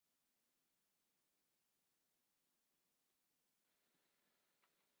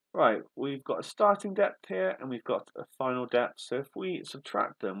Right, we've got a starting depth here and we've got a final depth. So if we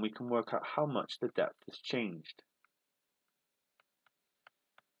subtract them, we can work out how much the depth has changed.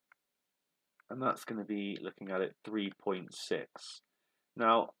 And that's going to be, looking at it, 3.6.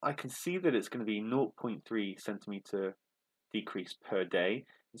 Now, I can see that it's going to be 0.3 centimeter decrease per day.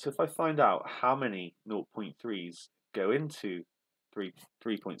 And so if I find out how many 0.3s go into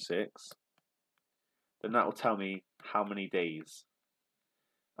 3.6, then that will tell me how many days.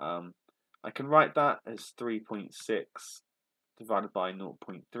 I can write that as 3.6 divided by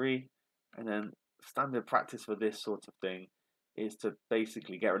 0.3, and then standard practice for this sort of thing is to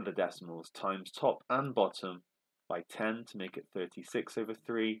basically get rid of the decimals, times top and bottom by 10 to make it 36 over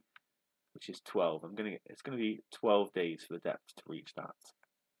 3, which is 12. It's going to be 12 days for the depth to reach that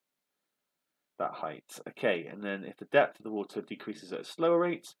height. Okay, and then if the depth of the water decreases at a slower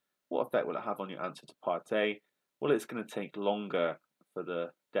rate, what effect will it have on your answer to part A? Well, it's going to take longer for the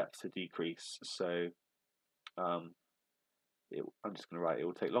depth to decrease. So I'm just going to write it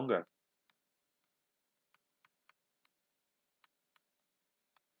will take longer.